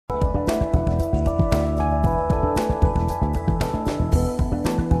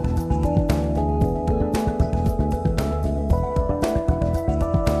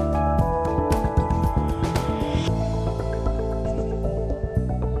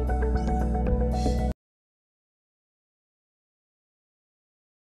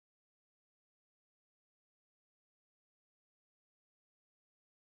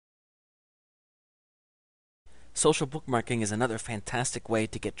Social bookmarking is another fantastic way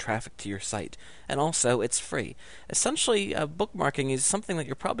to get traffic to your site, and also it's free. Essentially, bookmarking is something that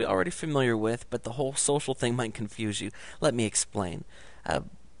you're probably already familiar with, but the whole social thing might confuse you. Let me explain. Uh,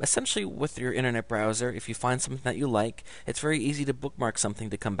 Essentially, with your internet browser, if you find something that you like, it's very easy to bookmark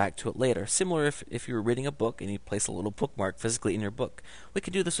something to come back to it later. Similar if you were reading a book and you place a little bookmark physically in your book. We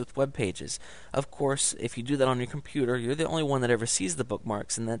can do this with web pages. Of course, if you do that on your computer, you're the only one that ever sees the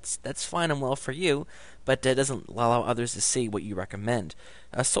bookmarks, and that's fine and well for you, but it doesn't allow others to see what you recommend.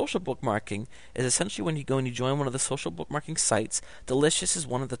 Social bookmarking is essentially when you go and you join one of the social bookmarking sites. Delicious is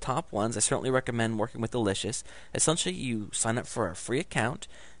one of the top ones. I certainly recommend working with Delicious. Essentially, you sign up for a free account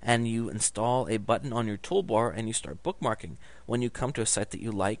and you install a button on your toolbar and you start bookmarking. When you come to a site that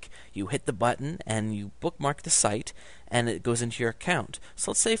you like, you hit the button and you bookmark the site and it goes into your account.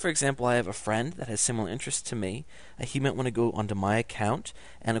 So let's say, for example, I have a friend that has similar interests to me. He might want to go onto my account,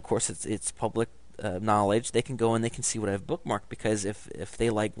 and of course it's public knowledge. They can go and they can see what I've bookmarked, because if they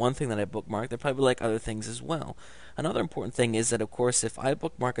like one thing that I bookmarked, they probably like other things as well. Another important thing is that, of course, if I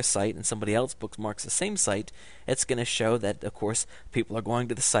bookmark a site and somebody else bookmarks the same site, it's going to show that, of course, people are going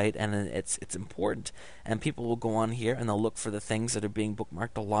to the site and it's important. And people will go on here and they'll look for the things that are being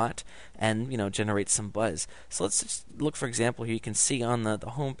bookmarked a lot and, generate some buzz. So let's just look, for example, here you can see on the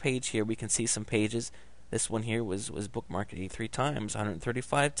home page here, we can see some pages. This one here was bookmarked 83 times,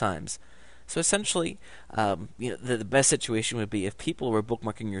 135 times. So essentially, the best situation would be if people were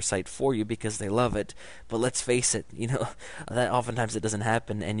bookmarking your site for you because they love it. But let's face it, that oftentimes it doesn't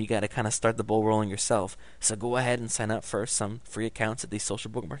happen, and you got to kind of start the ball rolling yourself. So go ahead and sign up for some free accounts at these social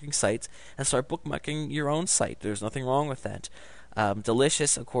bookmarking sites and start bookmarking your own site. There's nothing wrong with that.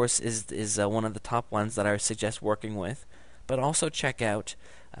 Delicious, of course, is one of the top ones that I suggest working with. But also check out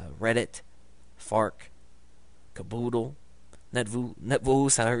Reddit, Fark, Caboodle,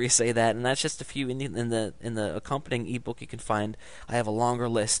 Netvoos, however you say that, and that's just a few in the accompanying ebook you can find. I have a longer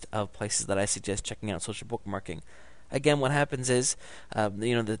list of places that I suggest checking out social bookmarking. Again, what happens is,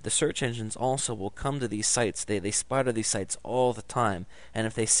 the search engines also will come to these sites. They spider these sites all the time, and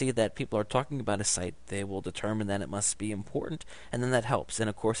if they see that people are talking about a site, they will determine that it must be important, and then that helps. And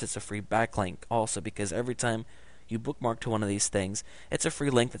of course, it's a free backlink also, because every time you bookmark to one of these things, it's a free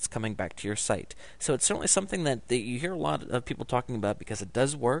link that's coming back to your site. So it's certainly something that you hear a lot of people talking about because it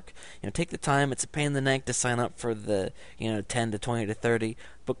does work. Take the time. It's a pain in the neck to sign up for the 10 to 20 to 30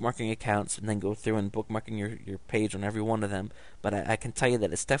 bookmarking accounts and then go through and bookmarking your page on every one of them. But I can tell you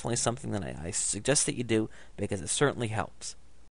that it's definitely something that I suggest that you do because it certainly helps.